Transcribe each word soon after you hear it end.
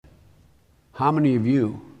How many of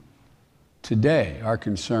you today are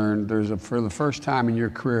concerned there's, for the first time in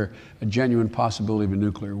your career, a genuine possibility of a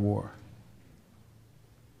nuclear war?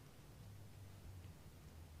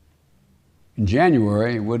 In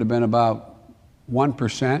January, it would have been about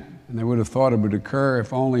 1%, and they would have thought it would occur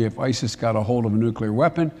if only if ISIS got a hold of a nuclear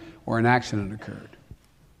weapon or an accident occurred.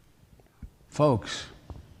 Folks,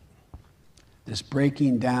 this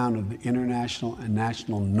breaking down of the international and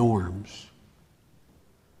national norms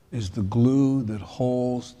is the glue that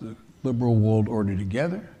holds the liberal world order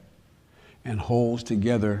together and holds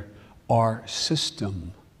together our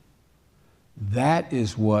system. That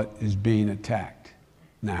is what is being attacked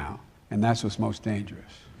now, and that's what's most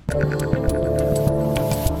dangerous.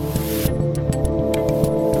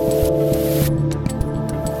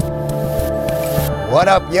 What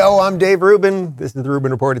up, yo? I'm Dave Rubin. This is the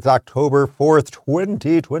Rubin Report. It's October 4th,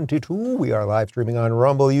 2022. We are live streaming on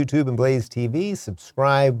Rumble, YouTube, and Blaze TV.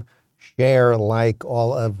 Subscribe, share, like,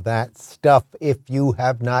 all of that stuff if you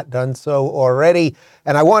have not done so already.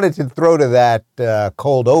 And I wanted to throw to that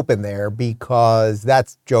cold open there because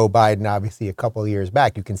that's Joe Biden, obviously, a couple of years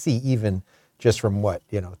back. You can see even just from what,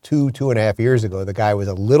 2.5 years ago, the guy was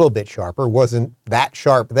a little bit sharper. Wasn't that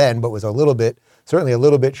sharp then, but was certainly a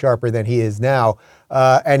little bit sharper than he is now.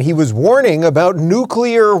 And he was warning about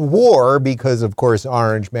nuclear war because, of course,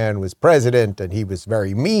 Orange Man was president and he was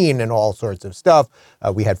very mean and all sorts of stuff.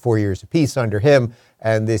 We had 4 years of peace under him.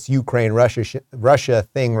 And this Ukraine-Russia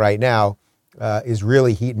thing right now is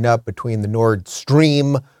really heating up between the Nord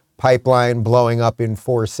Stream pipeline blowing up in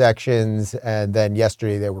 4 sections. And then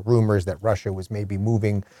yesterday there were rumors that Russia was maybe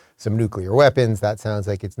moving some nuclear weapons. That sounds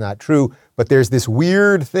like it's not true. But there's this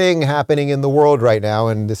weird thing happening in the world right now.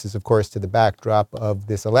 And this is, of course, to the backdrop of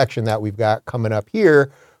this election that we've got coming up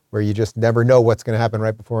here, where you just never know what's going to happen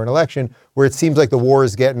right before an election, where it seems like the war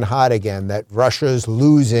is getting hot again, that Russia's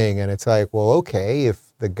losing. And it's like, well, okay,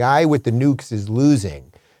 if the guy with the nukes is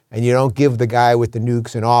losing and you don't give the guy with the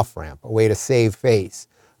nukes an off-ramp, a way to save face,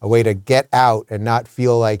 a way to get out and not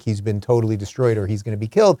feel like he's been totally destroyed or he's going to be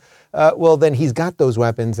killed, well, then he's got those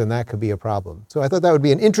weapons and that could be a problem. So I thought that would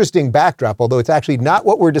be an interesting backdrop, although it's actually not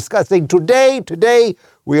what we're discussing today. Today,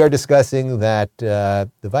 we are discussing that the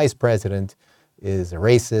vice president is a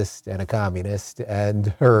racist and a communist and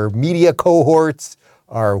her media cohorts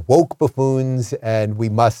are woke buffoons and we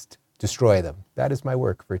must destroy them. That is my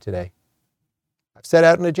work for today. I've set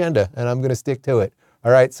out an agenda and I'm going to stick to it.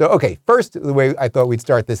 All right. So, okay. First, the way I thought we'd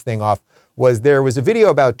start this thing off was there was a video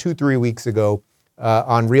about 2-3 weeks ago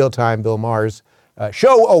on Real Time, Bill Maher's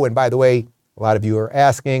show. Oh, and by the way, a lot of you are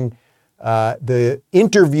asking the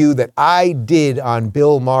interview that I did on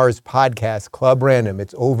Bill Maher's podcast, Club Random.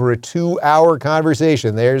 It's over a 2-hour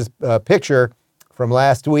conversation. There's a picture from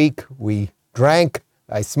last week. We drank.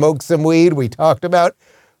 I smoked some weed. We talked about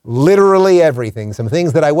literally everything. Some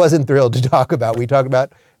things that I wasn't thrilled to talk about. We talked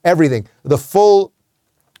about everything. The full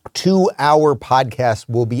 2-hour podcast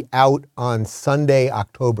will be out on Sunday,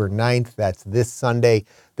 October 9th. That's this Sunday.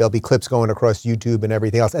 There'll be clips going across YouTube and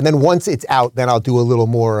everything else. And then once it's out, then I'll do a little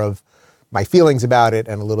more of my feelings about it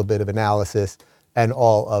and a little bit of analysis and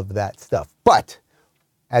all of that stuff. But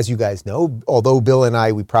as you guys know, although Bill and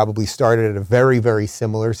I, we probably started at a very, very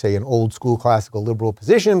similar, say an old school classical liberal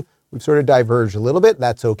position, we've sort of diverged a little bit.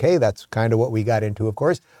 That's okay. That's kind of what we got into, of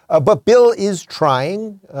course. But Bill is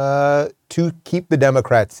trying to keep the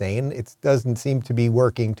Democrats sane. It doesn't seem to be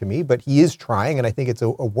working to me, but he is trying, and I think it's a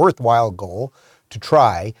worthwhile goal to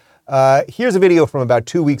try. Here's a video from about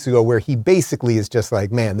 2 weeks ago where he basically is just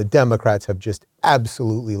like, man, the Democrats have just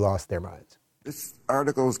absolutely lost their minds. This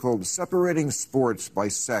article is called "Separating Sports by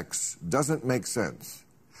Sex Doesn't Make Sense."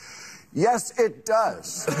 Yes, it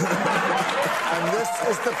does. And this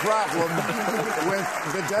is the problem with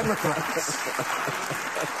the Democrats.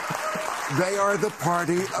 They are the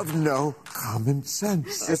party of no common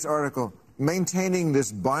sense. This article, maintaining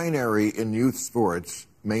this binary in youth sports,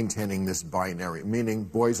 maintaining this binary, meaning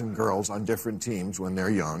boys and girls on different teams when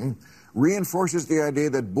they're young, reinforces the idea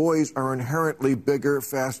that boys are inherently bigger,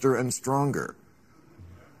 faster, and stronger.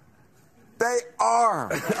 They are.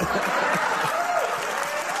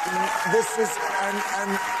 This is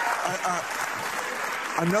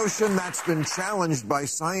a notion that's been challenged by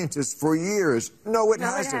scientists for years. No, it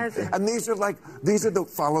hasn't. And these are the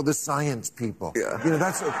follow the science people. Yeah.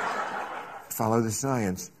 That's follow the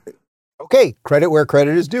science. Okay, credit where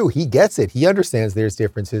credit is due. He gets it. He understands there's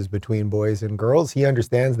differences between boys and girls. He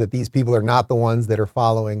understands that these people are not the ones that are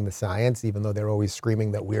following the science, even though they're always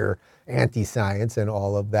screaming that we're anti-science and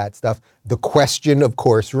all of that stuff. The question, of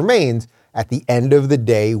course, remains, at the end of the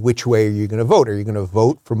day, which way are you going to vote? Are you going to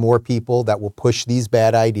vote for more people that will push these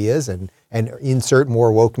bad ideas and insert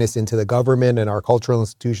more wokeness into the government and our cultural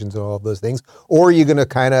institutions and all of those things? Or are you going to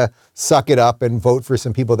kind of suck it up and vote for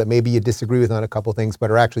some people that maybe you disagree with on a couple things, but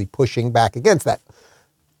are actually pushing back against that?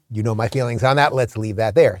 You know my feelings on that. Let's leave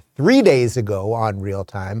that there. 3 days ago on Real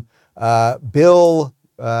Time, Bill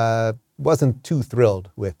wasn't too thrilled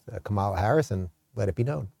with Kamala Harris and let it be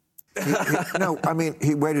known. No, I mean,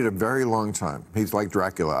 he waited a very long time. He's like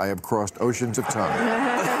Dracula. I have crossed oceans of time.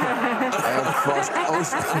 I have crossed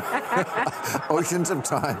oceans of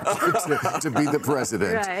time to be the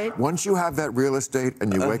president. Right. Once you have that real estate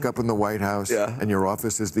and you wake up in the White House and your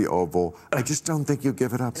office is the Oval, I just don't think you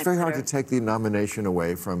give it up. It's very hard to take the nomination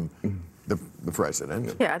away from the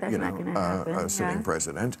president. Yeah, that's not going to happen. A sitting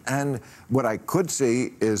president. And what I could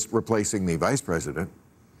see is replacing the vice president,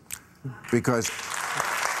 because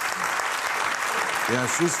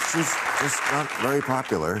she's just not very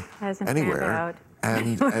popular anywhere.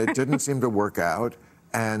 And it didn't seem to work out.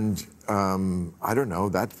 And I don't know,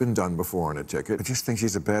 that's been done before on a ticket. I just think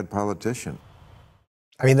she's a bad politician.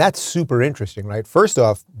 I mean, that's super interesting, right? First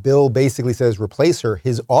off, Bill basically says replace her.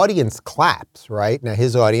 His audience claps, right? Now,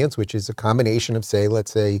 his audience, which is a combination of,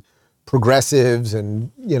 let's say, progressives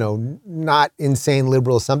and, not insane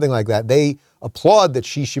liberals, something like that, they applaud that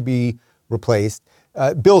she should be replaced.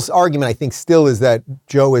 Bill's argument, I think, still is that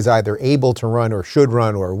Joe is either able to run or should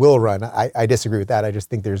run or will run. I disagree with that. I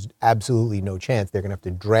just think there's absolutely no chance. They're going to have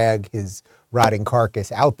to drag his rotting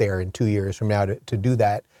carcass out there in 2 years from now to do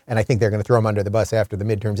that. And I think they're going to throw him under the bus after the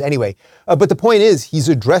midterms anyway. But the point is, he's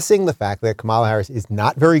addressing the fact that Kamala Harris is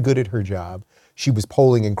not very good at her job. She was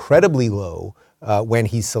polling incredibly low when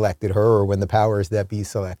he selected her or when the powers that be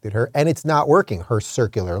selected her, and it's not working. Her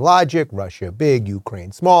circular logic, Russia big,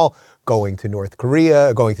 Ukraine small, going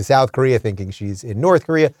to South Korea thinking she's in North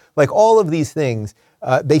Korea, like all of these things,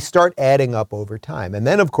 they start adding up over time. And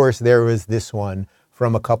then, of course, there was this one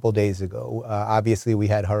from a couple days ago. Obviously, we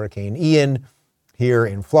had Hurricane Ian here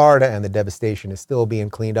in Florida, and the devastation is still being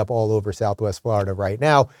cleaned up all over Southwest Florida right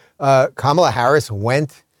now. Kamala Harris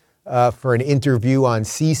went for an interview on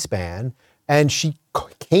C-SPAN, and she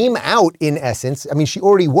came out, in essence, I mean, she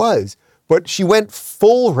already was, but she went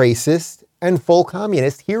full racist and full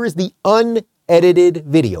communist. Here is the unedited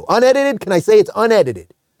video. Unedited? Can I say it's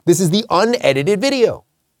unedited? This is the unedited video.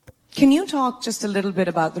 Can you talk just a little bit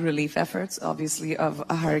about the relief efforts, obviously, of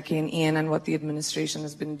Hurricane Ian and what the administration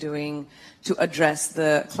has been doing to address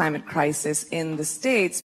the climate crisis in the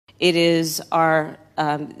States? It is our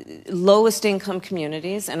lowest income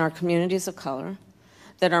communities and our communities of color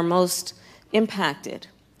that are most impacted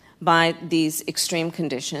by these extreme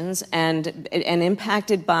conditions and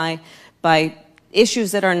impacted by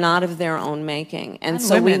issues that are not of their own making. And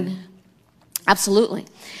so women. Absolutely.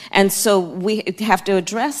 And so we have to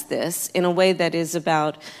address this in a way that is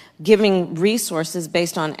about giving resources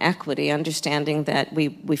based on equity, understanding that we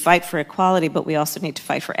fight for equality, but we also need to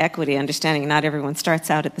fight for equity, understanding not everyone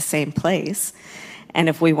starts out at the same place. And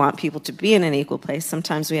if we want people to be in an equal place,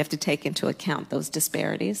 sometimes we have to take into account those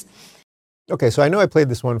disparities. Okay, so I know I played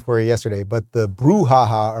this one for you yesterday, but the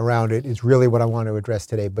brouhaha around it is really what I want to address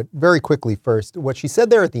today. But very quickly first, what she said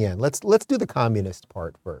there at the end, let's do the communist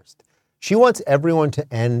part first. She wants everyone to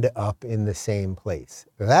end up in the same place.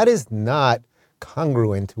 That is not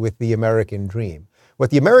congruent with the American dream. What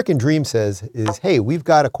the American dream says is, hey, we've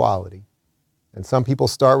got equality. And some people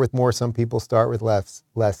start with more, some people start with less.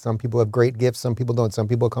 Some people have great gifts, some people don't. Some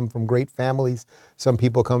people come from great families, some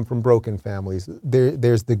people come from broken families.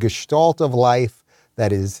 There's the gestalt of life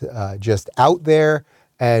that is just out there.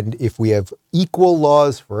 And if we have equal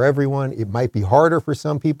laws for everyone, it might be harder for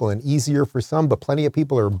some people and easier for some, but plenty of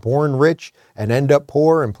people are born rich and end up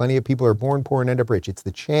poor, and plenty of people are born poor and end up rich. It's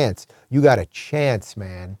the chance. You got a chance,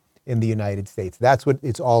 man, in the United States. That's what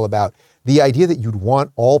it's all about. The idea that you'd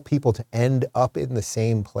want all people to end up in the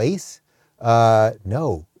same place,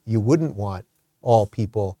 no, you wouldn't want all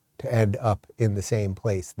people to end up in the same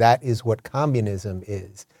place. That is what communism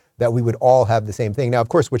is, that we would all have the same thing. Now, of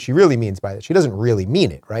course, what she really means by that, she doesn't really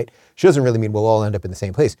mean it, right? She doesn't really mean we'll all end up in the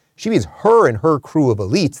same place. She means her and her crew of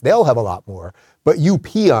elites, they'll have a lot more, but you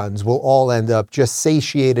peons will all end up just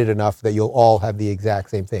satiated enough that you'll all have the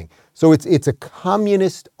exact same thing. So it's a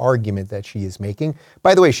communist argument that she is making.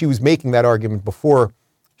 By the way, she was making that argument before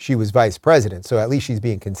she was vice president, so at least she's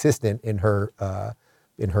being consistent in her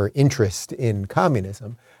interest in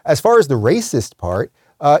communism. As far as the racist part,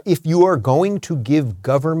 if you are going to give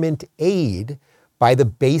government aid, by the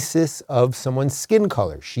basis of someone's skin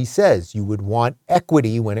color. She says you would want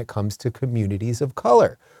equity when it comes to communities of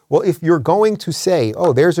color. Well, if you're going to say,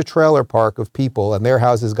 oh, there's a trailer park of people and their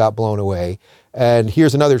houses got blown away, and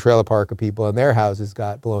here's another trailer park of people and their houses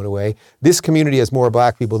got blown away, this community has more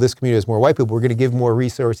black people, this community has more white people, we're going to give more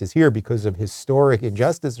resources here because of historic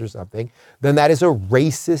injustice or something, then that is a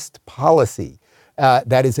racist policy.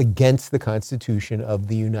 That is against the Constitution of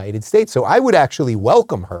the United States. So I would actually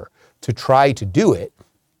welcome her to try to do it.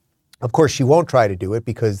 Of course, she won't try to do it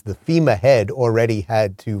because the FEMA head already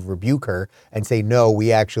had to rebuke her and say, no,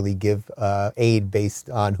 we actually give aid based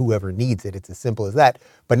on whoever needs it. It's as simple as that.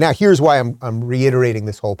 But now here's why I'm reiterating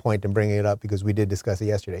this whole point and bringing it up, because we did discuss it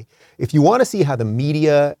yesterday. If you want to see how the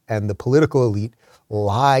media and the political elite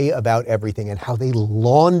lie about everything and how they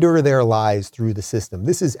launder their lies through the system,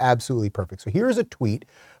 this is absolutely perfect. So here's a tweet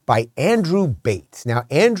by Andrew Bates. Now,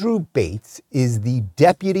 Andrew Bates is the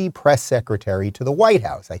deputy press secretary to the White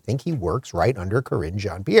House. I think he works right under Karine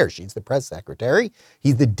Jean-Pierre. She's the press secretary.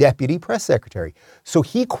 He's the deputy press secretary. So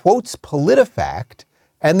he quotes PolitiFact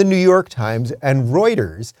and the New York Times and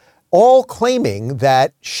Reuters, all claiming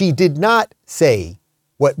that she did not say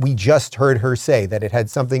what we just heard her say, that it had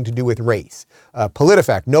something to do with race.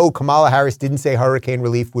 PolitiFact, no, Kamala Harris didn't say hurricane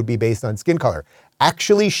relief would be based on skin color.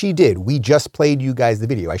 Actually, she did. We just played you guys the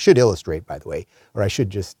video. I should illustrate, by the way, or I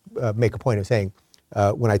should just make a point of saying,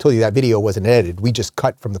 when I told you that video wasn't edited, we just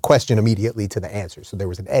cut from the question immediately to the answer. So there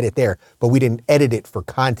was an edit there, but we didn't edit it for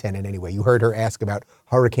content in any way. You heard her ask about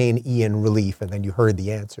Hurricane Ian relief, and then you heard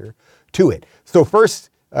the answer to it. So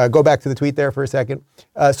first, go back to the tweet there for a second.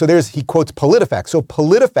 He quotes PolitiFact. So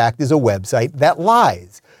PolitiFact is a website that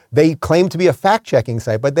lies. They claim to be a fact-checking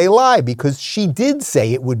site, but they lie because she did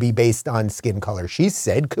say it would be based on skin color. She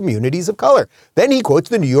said communities of color. Then he quotes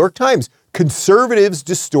the New York Times. Conservatives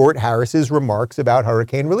distort Harris's remarks about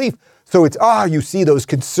hurricane relief. So it's, you see those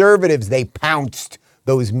conservatives, they pounced,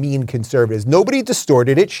 those mean conservatives. Nobody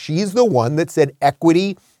distorted it. She's the one that said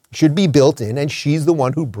equity should be built in, and she's the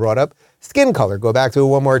one who brought up skin color. Go back to it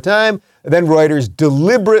one more time. Then Reuters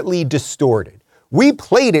deliberately distorted. We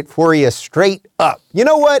played it for you straight up. You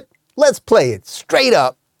know what? Let's play it straight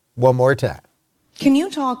up one more time. Can you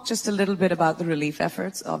talk just a little bit about the relief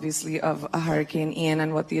efforts, obviously, of Hurricane Ian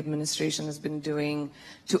and what the administration has been doing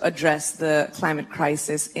to address the climate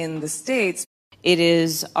crisis in the states? It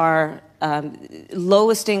is our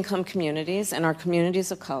lowest income communities and our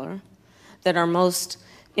communities of color that are most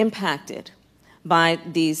impacted by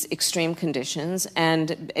these extreme conditions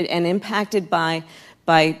and impacted by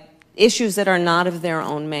issues that are not of their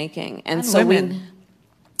own making. And so women.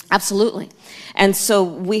 Absolutely. And so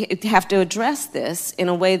we have to address this in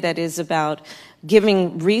a way that is about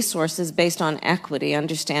giving resources based on equity,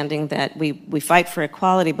 understanding that we fight for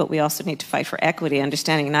equality, but we also need to fight for equity,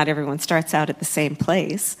 understanding not everyone starts out at the same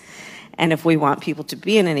place. And if we want people to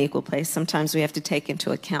be in an equal place, sometimes we have to take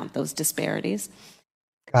into account those disparities.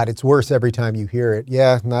 God, it's worse every time you hear it.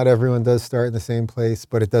 Yeah, not everyone does start in the same place,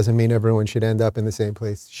 but it doesn't mean everyone should end up in the same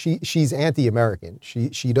place. She's anti-American.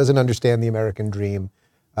 She doesn't understand the American dream.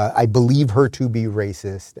 I believe her to be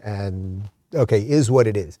racist, and okay, is what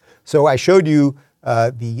it is. So I showed you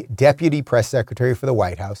the deputy press secretary for the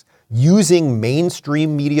White House using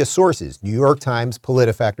mainstream media sources, New York Times,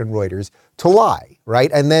 PolitiFact, and Reuters, to lie, right?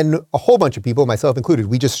 And then a whole bunch of people, myself included,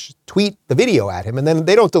 we just tweet the video at him, and then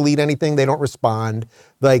they don't delete anything, they don't respond.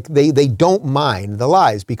 Like, they don't mind the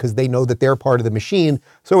lies because they know that they're part of the machine,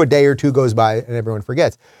 so a day or two goes by and everyone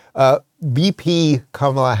forgets. VP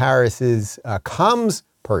Kamala Harris's comms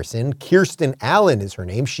person, Kirsten Allen is her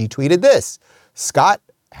name, she tweeted this. Scott,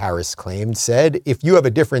 Harris claimed, said, if you have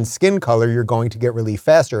a different skin color, you're going to get relief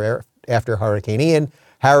faster after Hurricane Ian.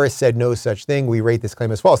 Harris said no such thing. We rate this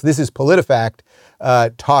claim as false. This is PolitiFact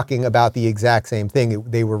talking about the exact same thing.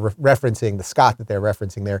 They were referencing, the Scott that they're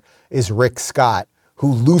referencing there is Rick Scott,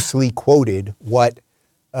 who loosely quoted what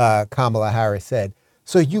Kamala Harris said.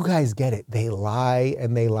 So you guys get it. They lie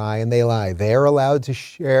and they lie and they lie. They're allowed to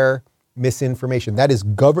share misinformation. That is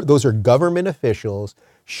those are government officials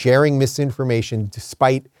sharing misinformation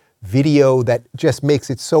despite video that just makes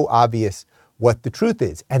it so obvious what the truth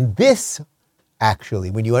is. And this,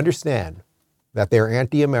 actually, when you understand that they're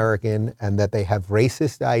anti-American and that they have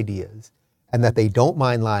racist ideas and that they don't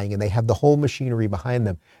mind lying and they have the whole machinery behind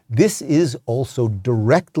them, this is also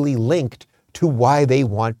directly linked to why they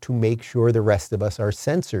want to make sure the rest of us are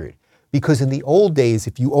censored. Because in the old days,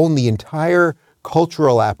 if you own the entire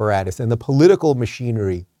cultural apparatus and the political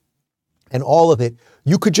machinery and all of it,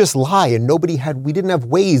 you could just lie and we didn't have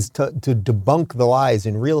ways to debunk the lies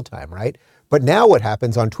in real time, right? But now what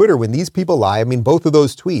happens on Twitter when these people lie, I mean, both of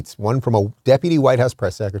those tweets, one from a deputy White House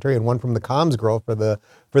press secretary and one from the comms girl for the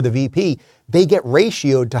VP, they get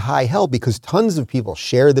ratioed to high hell because tons of people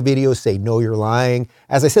share the video, say, no, you're lying.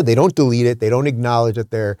 As I said, they don't delete it. They don't acknowledge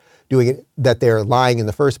that they're doing it, that they're lying in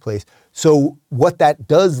the first place. So what that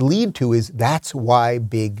does lead to is that's why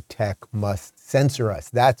big tech must censor us.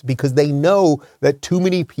 That's because they know that too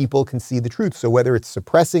many people can see the truth. So whether it's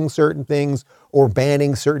suppressing certain things or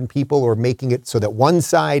banning certain people or making it so that one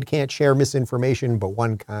side can't share misinformation, but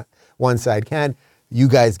one side can, you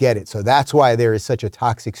guys get it. So that's why there is such a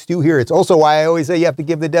toxic stew here. It's also why I always say you have to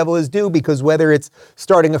give the devil his due, because whether it's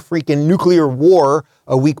starting a freaking nuclear war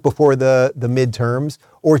a week before the midterms,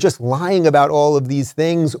 or just lying about all of these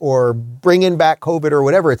things, or bringing back COVID or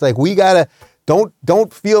whatever, it's like we gotta,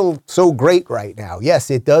 don't feel so great right now. Yes,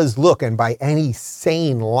 it does look, and by any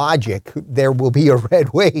sane logic, there will be a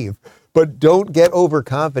red wave. But don't get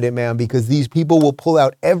overconfident, man, because these people will pull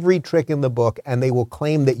out every trick in the book and they will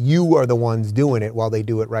claim that you are the ones doing it while they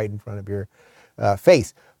do it right in front of your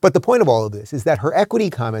face. But the point of all of this is that her equity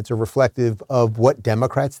comments are reflective of what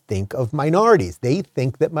Democrats think of minorities. They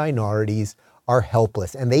think that minorities are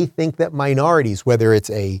helpless, and they think that minorities, whether it's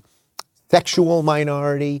a sexual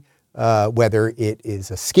minority, whether it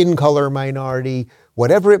is a skin color minority,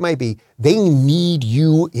 whatever it might be, they need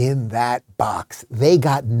you in that box. They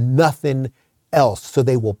got nothing else. So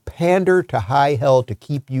they will pander to high hell to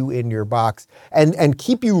keep you in your box and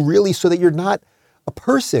keep you really so that you're not a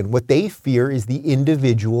person. What they fear is the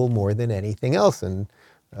individual more than anything else. And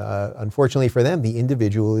unfortunately for them, the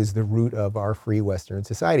individual is the root of our free Western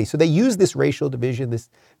society. So they use this racial division, this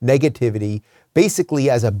negativity, basically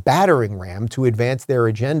as a battering ram to advance their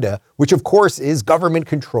agenda, which of course is government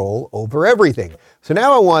control over everything. So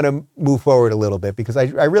now I want to move forward a little bit because I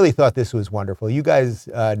really thought this was wonderful. You guys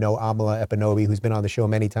know Amala Ekpunobi, who's been on the show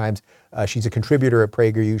many times. She's a contributor at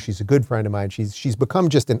PragerU. She's a good friend of mine. She's become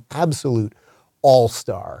just an absolute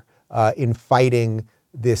all-star in fighting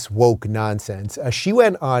this woke nonsense. She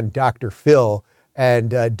went on Dr. Phil and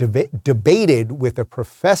debated with a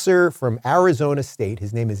professor from Arizona State,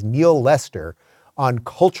 his name is Neil Lester, on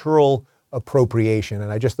cultural appropriation.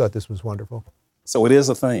 And I just thought this was wonderful. So it is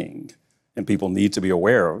a thing, and people need to be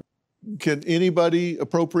aware of. Can anybody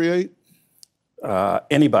appropriate?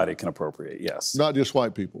 Anybody can appropriate, yes. Not just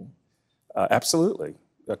white people? Absolutely.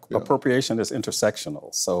 Appropriation is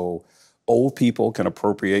intersectional. So old people can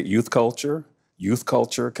appropriate youth culture. Youth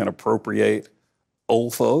culture can appropriate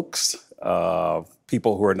old folks.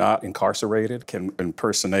 People who are not incarcerated can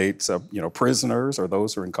impersonate, prisoners or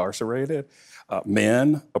those who are incarcerated.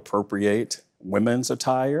 Men appropriate women's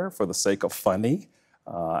attire for the sake of funny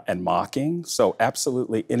and mocking. So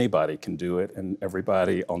absolutely anybody can do it, and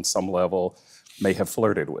everybody on some level may have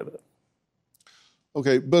flirted with it.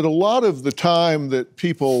 Okay, but a lot of the time that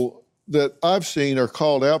people that I've seen are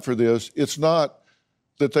called out for this, it's not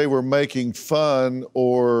that they were making fun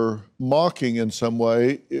or mocking in some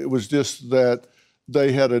way. It was just that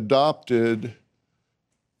they had adopted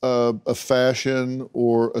a fashion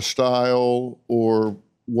or a style or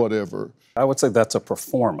whatever. I would say that's a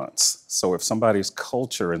performance. So if somebody's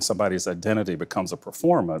culture and somebody's identity becomes a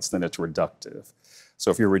performance, then it's reductive. So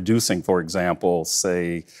if you're reducing, for example,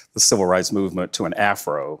 say the civil rights movement to an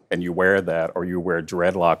afro, and you wear that, or you wear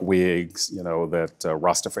dreadlock wigs, that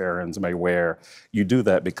Rastafarians may wear, you do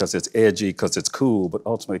that because it's edgy, because it's cool, but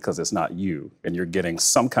ultimately because it's not you, and you're getting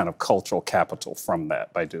some kind of cultural capital from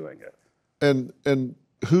that by doing it. And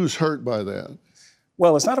who's hurt by that?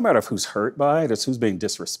 Well, it's not a matter of who's hurt by it, it's who's being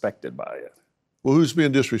disrespected by it. Well, who's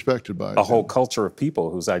being disrespected by it? A whole culture of people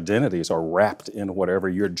whose identities are wrapped in whatever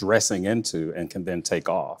you're dressing into and can then take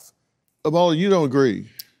off. Amala, you don't agree?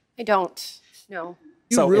 I don't, no.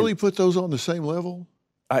 You really put those on the same level?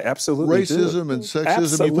 I absolutely Racism do. And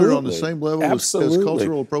sexism, you put it on the same level as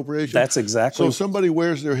cultural appropriation? That's exactly. So if somebody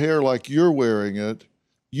wears their hair like you're wearing it,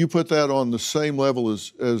 you put that on the same level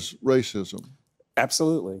as racism?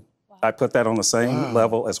 Absolutely. I put that on the same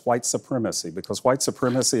level as white supremacy, because white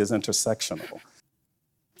supremacy is intersectional.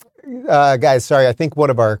 Guys, sorry, I think one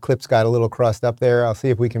of our clips got a little crossed up there. I'll see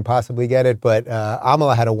if we can possibly get it, but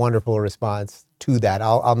Amala had a wonderful response to that.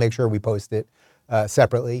 I'll make sure we post it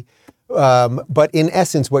separately. But in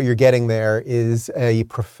essence, what you're getting there is a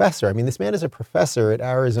professor. I mean, this man is a professor at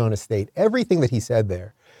Arizona State. Everything that he said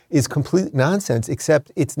there is complete nonsense,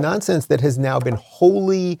 except it's nonsense that has now been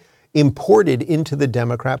wholly imported into the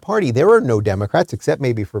Democrat Party. There are no Democrats, except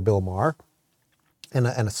maybe for Bill Maher and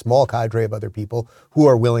a small cadre of other people who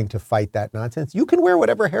are willing to fight that nonsense. You can wear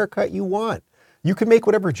whatever haircut you want. You can make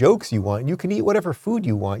whatever jokes you want. You can eat whatever food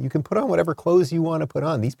you want. You can put on whatever clothes you want to put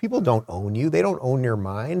on. These people don't own you. They don't own your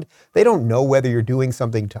mind. They don't know whether you're doing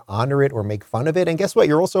something to honor it or make fun of it. And guess what?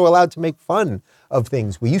 You're also allowed to make fun of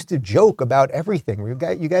things. We used to joke about everything.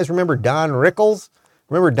 You guys remember Don Rickles?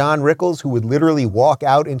 Remember Don Rickles, who would literally walk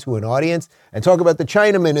out into an audience and talk about the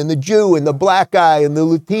Chinaman and the Jew and the black guy and the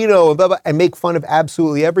Latino and blah, blah, and make fun of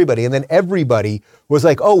absolutely everybody. And then everybody was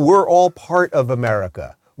like, oh, we're all part of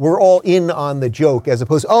America. We're all in on the joke, as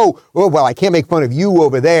opposed to, oh, well, I can't make fun of you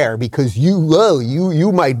over there because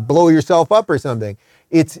you might blow yourself up or something.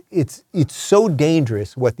 It's so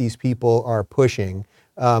dangerous what these people are pushing.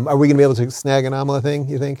 Are we going to be able to snag an Amala thing,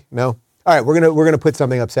 you think? No? All right, we're gonna put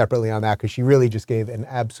something up separately on that because she really just gave an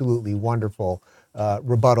absolutely wonderful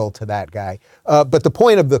rebuttal to that guy. But the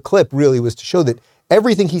point of the clip really was to show that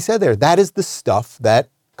everything he said there, that is the stuff that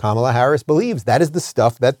Kamala Harris believes. That is the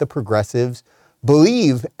stuff that the progressives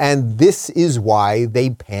believe, and this is why they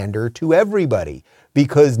pander to everybody,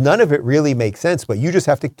 because none of it really makes sense, but you just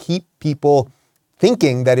have to keep people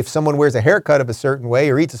thinking that if someone wears a haircut of a certain way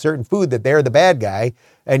or eats a certain food, that they're the bad guy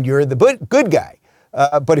and you're the good guy.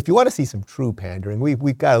 But if you want to see some true pandering,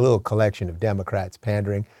 we've got a little collection of Democrats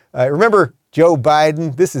pandering. Remember Joe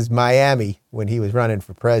Biden? This is Miami when he was running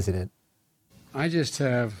for president. I just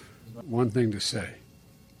have one thing to say.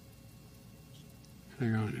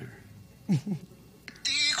 Hang on here.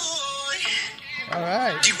 All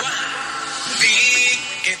right.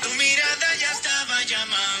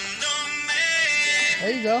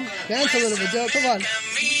 There you go. Dance a little bit, Joe. Come on.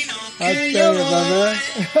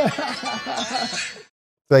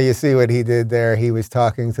 So you see what he did there? He was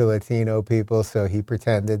talking to Latino people, so he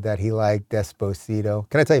pretended that he liked Despacito.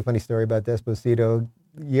 Can I tell you a funny story about Despacito?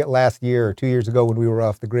 Last year or 2 years ago when we were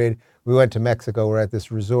off the grid, we went to Mexico. We're at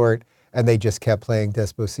this resort, and they just kept playing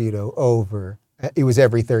Despacito over. It was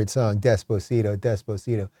every third song, Despacito,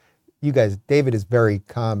 Despacito. You guys, David is very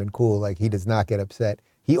calm and cool. Like, he does not get upset.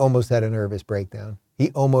 He almost had a nervous breakdown. He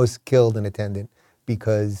almost killed an attendant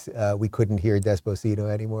because we couldn't hear Despacito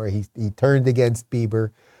anymore. He turned against Bieber.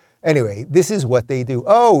 Anyway, this is what they do.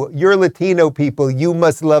 Oh, you're Latino people. You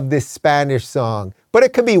must love this Spanish song. But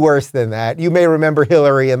it could be worse than that. You may remember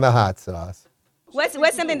Hillary and the hot sauce. What's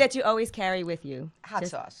something that you always carry with you? Hot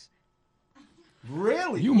sauce.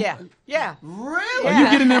 Really? Yeah. Really? Yeah. Are you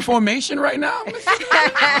getting information right now?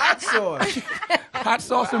 Hot sauce. Hot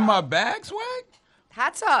sauce in my bag, swag?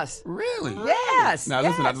 Hot sauce. Really? Yes. Now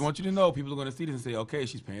yes. listen, I just want you to know, people are going to see this and say, okay,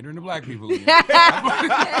 she's pandering to black people again.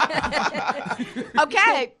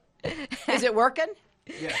 Okay. Is it working?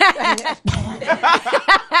 Yeah.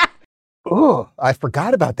 Oh, I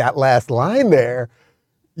forgot about that last line there.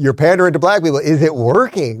 You're pandering to black people. Is it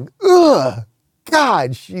working? Ugh.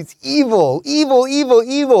 God, she's evil, evil, evil,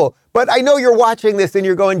 evil. But I know you're watching this and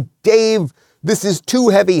you're going, Dave, this is too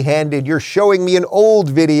heavy-handed. You're showing me an old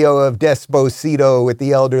video of Despacito with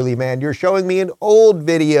the elderly man. You're showing me an old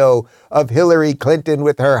video of Hillary Clinton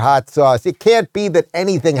with her hot sauce. It can't be that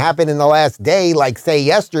anything happened in the last day, like, say,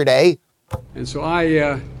 yesterday. And so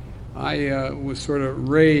I was sort of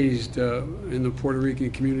raised in the Puerto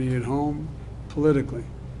Rican community at home politically.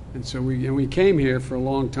 And so we came here for a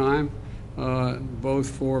long time, both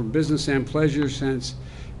for business and pleasure, since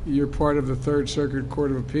you're part of the Third Circuit Court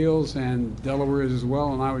of Appeals and Delaware is as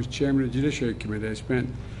well, and I was chairman of the Judiciary Committee. I spent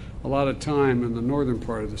a lot of time in the northern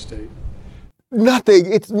part of the state.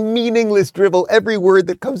 Nothing. It's meaningless drivel. Every word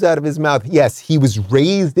that comes out of his mouth. Yes, he was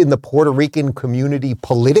raised in the Puerto Rican community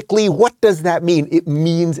politically. What does that mean? It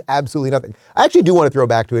means absolutely nothing. I actually do want to throw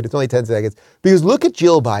back to it. It's only 10 seconds. Because look at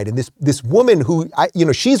Jill Biden, this woman who,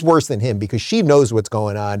 she's worse than him because she knows what's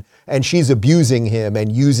going on and she's abusing him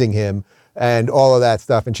and using him and all of that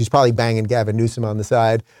stuff. And she's probably banging Gavin Newsom on the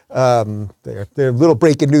side. They're a little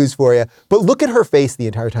breaking news for you. But look at her face the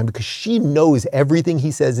entire time because she knows everything he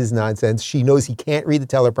says is nonsense. She knows he can't read the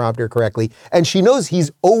teleprompter correctly. And she knows he's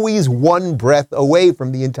always one breath away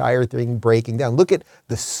from the entire thing breaking down. Look at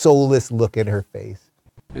the soulless look in her face.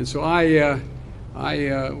 And so I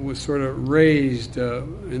was sort of raised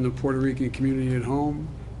in the Puerto Rican community at home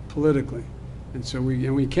politically. And so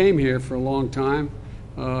we came here for a long time.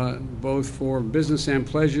 Both for business and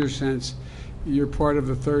pleasure, since you're part of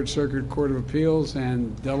the Third Circuit Court of Appeals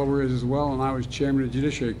and Delaware is as well, and I was chairman of the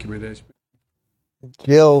Judiciary Committee.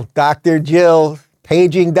 Jill, Dr. Jill,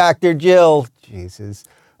 paging Dr. Jill. Jesus.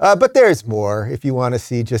 But there's more if you want to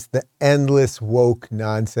see just the endless woke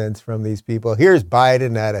nonsense from these people. Here's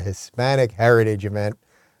Biden at a Hispanic heritage event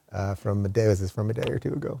from a day or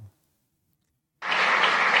two ago.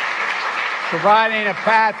 Providing a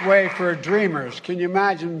pathway for dreamers. Can you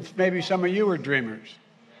imagine maybe some of you are dreamers?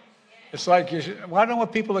 It's like, I don't know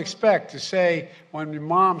what people expect to say when your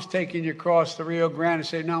mom's taking you across the Rio Grande and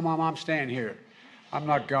say, no, Mom, I'm staying here. I'm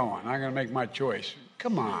not going. I'm going to make my choice.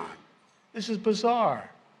 Come on. This is bizarre.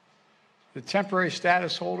 The temporary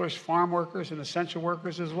status holders, farm workers, and essential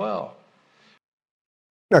workers as well.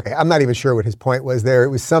 Okay, I'm not even sure what his point was there. It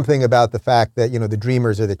was something about the fact that, the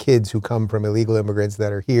dreamers are the kids who come from illegal immigrants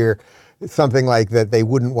that are here. It's something like that they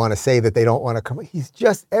wouldn't want to say that they don't want to come. He's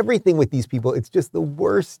just, everything with these people, it's just the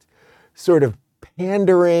worst sort of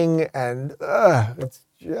pandering, and it's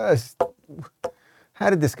just, how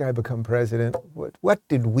did this guy become president? What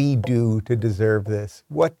did we do to deserve this?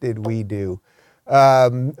 What did we do?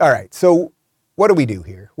 All right, so what do we do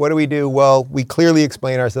here? What do we do? Well, we clearly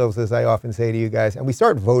explain ourselves, as I often say to you guys, and we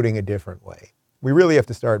start voting a different way. We really have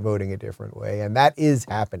to start voting a different way, and that is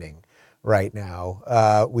happening right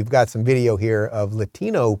now. We've got some video here of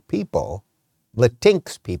Latino people,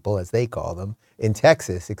 Latinx people, as they call them, in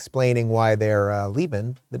Texas, explaining why they're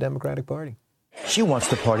leaving the Democratic Party. She wants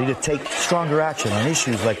the party to take stronger action on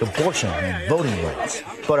issues like abortion and voting rights.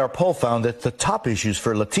 But our poll found that the top issues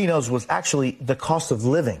for Latinos was actually the cost of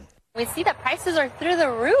living. We see that prices are through the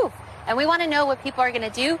roof, and we want to know what people are going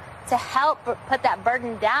to do to help put that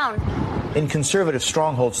burden down. In conservative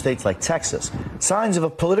stronghold states like Texas, signs of a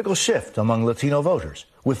political shift among Latino voters,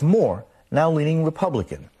 with more now leaning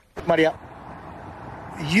Republican. Maria,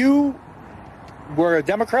 you were a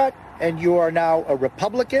Democrat and you are now a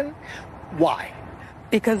Republican. Why?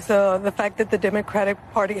 Because the fact that the Democratic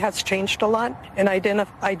Party has changed a lot, and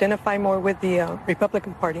identify more with the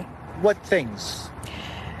Republican Party. What things?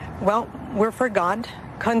 Well, we're for God,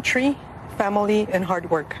 country, family, and hard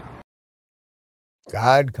work.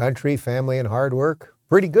 God, country, family, and hard work.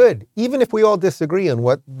 Pretty good. Even if we all disagree on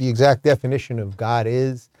what the exact definition of God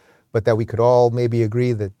is, but that we could all maybe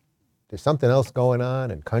agree that there's something else going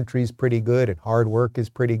on, and country's pretty good, and hard work is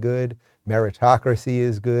pretty good, meritocracy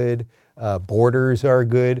is good, borders are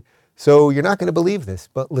good. So you're not going to believe this,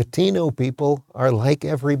 but Latino people are like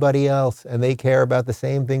everybody else, and they care about the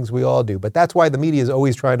same things we all do. But that's why the media is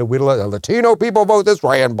always trying to whittle it. Latino people vote this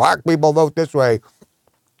way, and black people vote this way.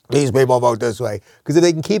 These people vote this way. Because if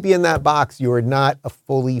they can keep you in that box, you are not a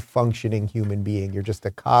fully functioning human being. You're just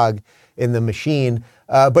a cog in the machine.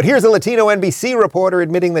 But here's a Latino NBC reporter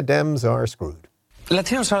admitting that Dems are screwed.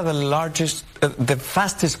 Latinos are the largest, the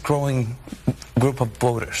fastest growing group of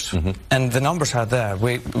voters. And the numbers are there.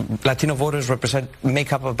 Latino voters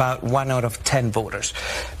make up about 1 out of 10 voters.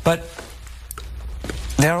 But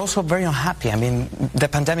they're also very unhappy. I mean, the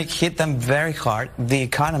pandemic hit them very hard. The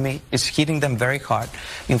economy is hitting them very hard.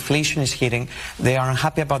 Inflation is hitting. They are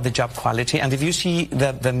unhappy about the job quality. And if you see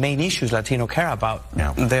the main issues Latino care about,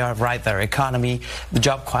 they are right there. Economy, the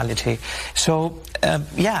job quality. So,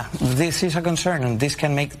 this is a concern, and this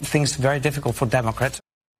can make things very difficult for Democrats.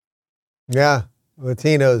 Yeah,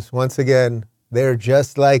 Latinos, once again, they're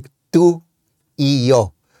just like tú y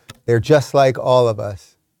yo. They're just like all of us.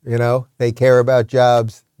 They care about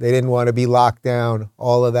jobs. They didn't want to be locked down,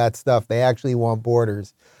 all of that stuff. They actually want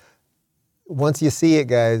borders. Once you see it,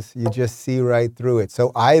 guys, you just see right through it.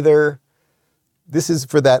 So either this is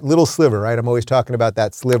for that little sliver, right? I'm always talking about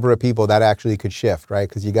that sliver of people that actually could shift, right?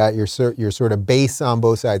 Because you got your sort of base on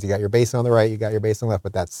both sides. You got your base on the right, you got your base on the left.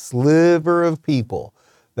 But that sliver of people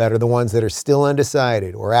that are the ones that are still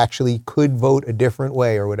undecided or actually could vote a different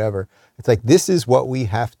way or whatever, it's like this is what we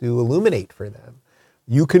have to illuminate for them.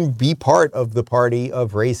 You can be part of the party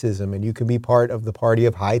of racism, and you can be part of the party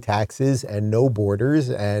of high taxes and no borders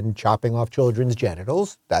and chopping off children's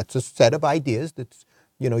genitals. That's a set of ideas that's,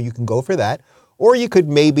 you can go for that. Or you could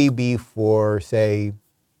maybe be for, say,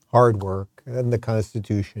 hard work and the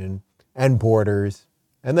Constitution and borders.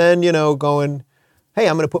 And then, going, hey,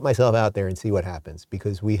 I'm going to put myself out there and see what happens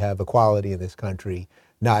because we have equality in this country,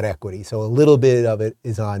 not equity. So a little bit of it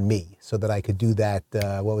is on me so that I could do that,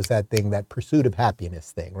 what was that thing, that pursuit of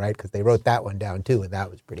happiness thing, right? Because they wrote that one down too, and that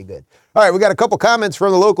was pretty good. All right, we got a couple comments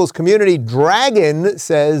from the locals community. Dragon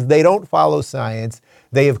says they don't follow science.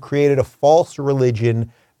 They have created a false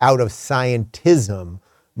religion out of scientism,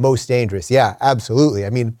 most dangerous. Yeah, absolutely. I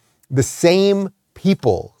mean, the same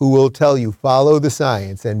people who will tell you follow the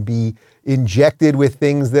science and be injected with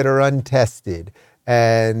things that are untested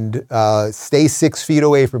and stay 6 feet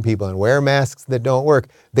away from people and wear masks that don't work,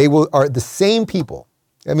 are the same people.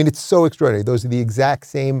 I mean, it's so extraordinary. Those are the exact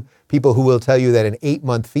same people who will tell you that an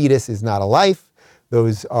 8-month fetus is not a life.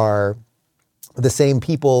 Those are the same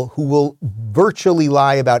people who will virtually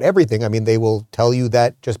lie about everything. I mean, they will tell you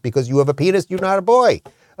that just because you have a penis, you're not a boy.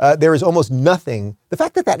 There is almost nothing. The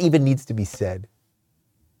fact that even needs to be said,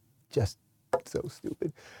 just so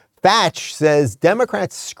stupid. Thatch says,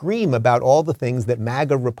 Democrats scream about all the things that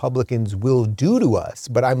MAGA Republicans will do to us,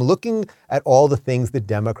 but I'm looking at all the things that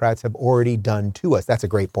Democrats have already done to us. That's a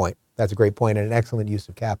great point. That's a great point and an excellent use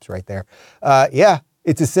of caps right there. Yeah,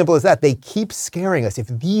 it's as simple as that. They keep scaring us. If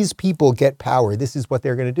these people get power, this is what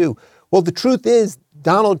they're going to do. Well, the truth is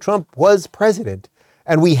Donald Trump was president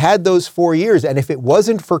and we had those 4 years. And if it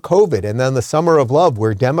wasn't for COVID and then the summer of love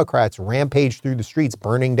where Democrats rampaged through the streets,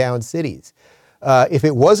 burning down cities, if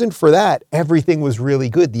it wasn't for that, everything was really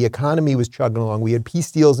good. The economy was chugging along. We had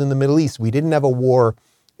peace deals in the Middle East. We didn't have a war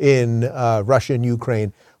in Russia and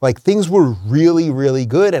Ukraine. Like things were really, really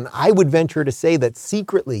good. And I would venture to say that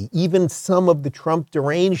secretly, even some of the Trump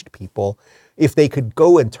deranged people, if they could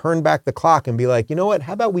go and turn back the clock and be like, you know what,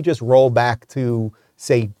 how about we just roll back to,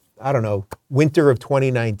 say, I don't know, winter of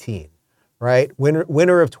 2019. Right?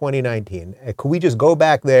 Winter of 2019. Could we just go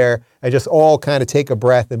back there and just all kind of take a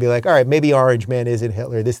breath and be like, all right, maybe Orange Man isn't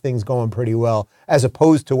Hitler. This thing's going pretty well, as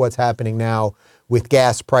opposed to what's happening now with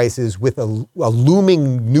gas prices, with a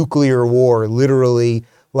looming nuclear war, literally.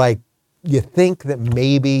 Like, you think that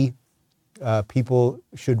maybe people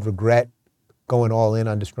should regret going all in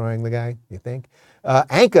on destroying the guy, you think?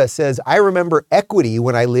 Anka says, I remember equity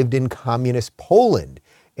when I lived in communist Poland.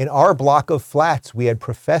 In our block of flats, we had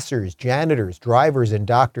professors, janitors, drivers, and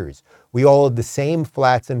doctors. We all had the same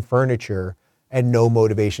flats and furniture and no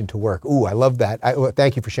motivation to work. Ooh, I love that.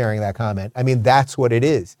 Thank you for sharing that comment. I mean, that's what it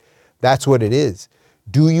is. That's what it is.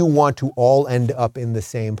 Do you want to all end up in the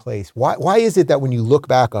same place? Why is it that when you look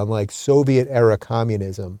back on like Soviet era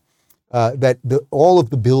communism, that all of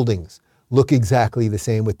the buildings look exactly the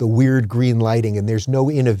same with the weird green lighting and there's no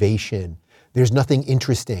innovation? There's nothing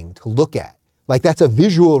interesting to look at. Like that's a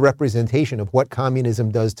visual representation of what communism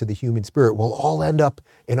does to the human spirit. We'll all end up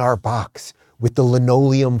in our box with the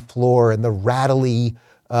linoleum floor and the rattly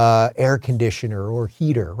air conditioner or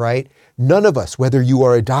heater, right? None of us, whether you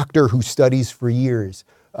are a doctor who studies for years,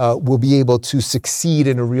 will be able to succeed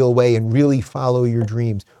in a real way and really follow your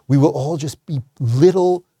dreams. We will all just be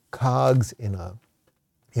little cogs in a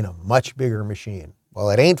much bigger machine.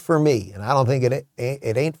 Well, it ain't for me, and I don't think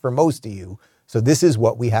it ain't for most of you. So this is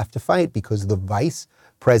what we have to fight, because the vice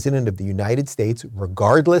president of the United States,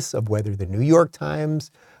 regardless of whether the New York Times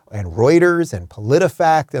and Reuters and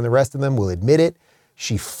PolitiFact and the rest of them will admit it,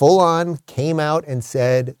 she full on came out and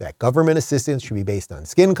said that government assistance should be based on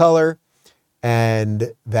skin color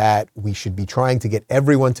and that we should be trying to get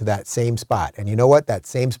everyone to that same spot. And you know what? That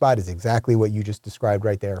same spot is exactly what you just described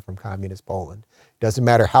right there from communist Poland. Doesn't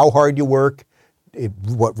matter how hard you work.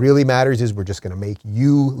 What really matters is we're just going to make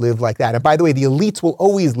you live like that. And by the way, the elites will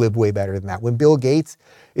always live way better than that. When Bill Gates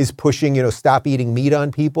is pushing, stop eating meat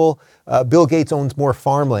on people, Bill Gates owns more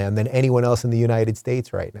farmland than anyone else in the United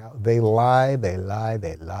States right now. They lie, they lie,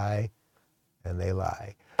 they lie, and they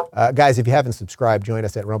lie. Guys, if you haven't subscribed, join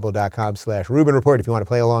us at rumble.com/Rubin Report if you want to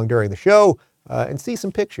play along during the show and see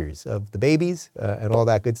some pictures of the babies and all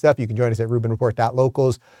that good stuff. You can join us at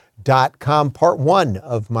rubinreport.locals.com. Part 1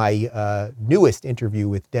 of my newest interview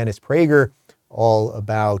with Dennis Prager, all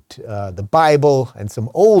about the Bible and some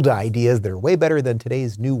old ideas that are way better than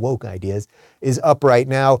today's new woke ideas, is up right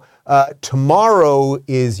now. Tomorrow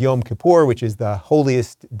is Yom Kippur, which is the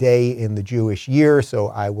holiest day in the Jewish year, so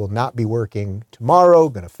I will not be working tomorrow.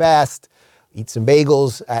 Going to fast, eat some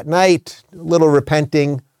bagels at night, a little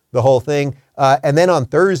repenting, the whole thing. And then on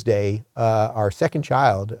Thursday, our second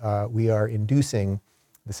child, we are inducing.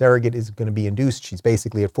 The surrogate is going to be induced. She's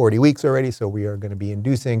basically at 40 weeks already, so we are going to be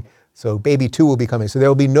inducing. So baby 2 will be coming. So there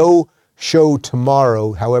will be no show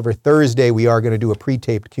tomorrow. However, Thursday we are going to do a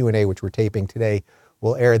pre-taped Q&A, which we're taping today.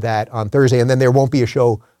 We'll air that on Thursday, and then there won't be a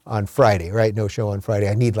show on Friday, right? No show on Friday.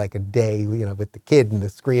 I need like a day, with the kid and the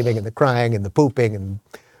screaming and the crying and the pooping, and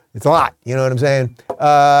it's a lot. You know what I'm saying?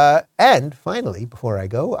 And finally, before I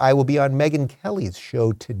go, I will be on Megyn Kelly's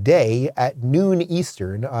show today at noon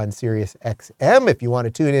Eastern on Sirius XM if you want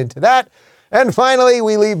to tune into that. And finally,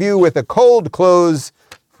 we leave you with a cold close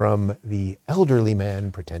from the elderly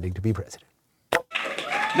man pretending to be president.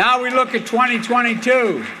 Now we look at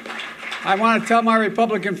 2022. I want to tell my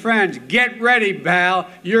Republican friends, get ready, pal.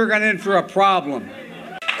 You're going in for a problem.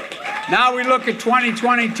 Now we look at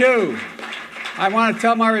 2022. I want to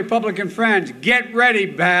tell my Republican friends, get ready,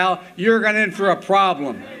 pal. You're going in for a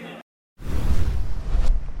problem.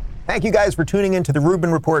 Thank you guys for tuning into the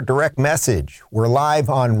Rubin Report Direct Message. We're live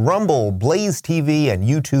on Rumble, Blaze TV, and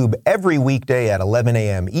YouTube every weekday at 11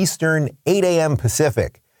 a.m. Eastern, 8 a.m.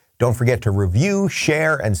 Pacific. Don't forget to review,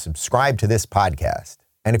 share, and subscribe to this podcast.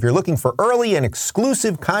 And if you're looking for early and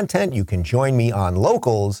exclusive content, you can join me on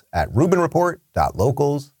Locals at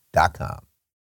rubinreport.locals.com.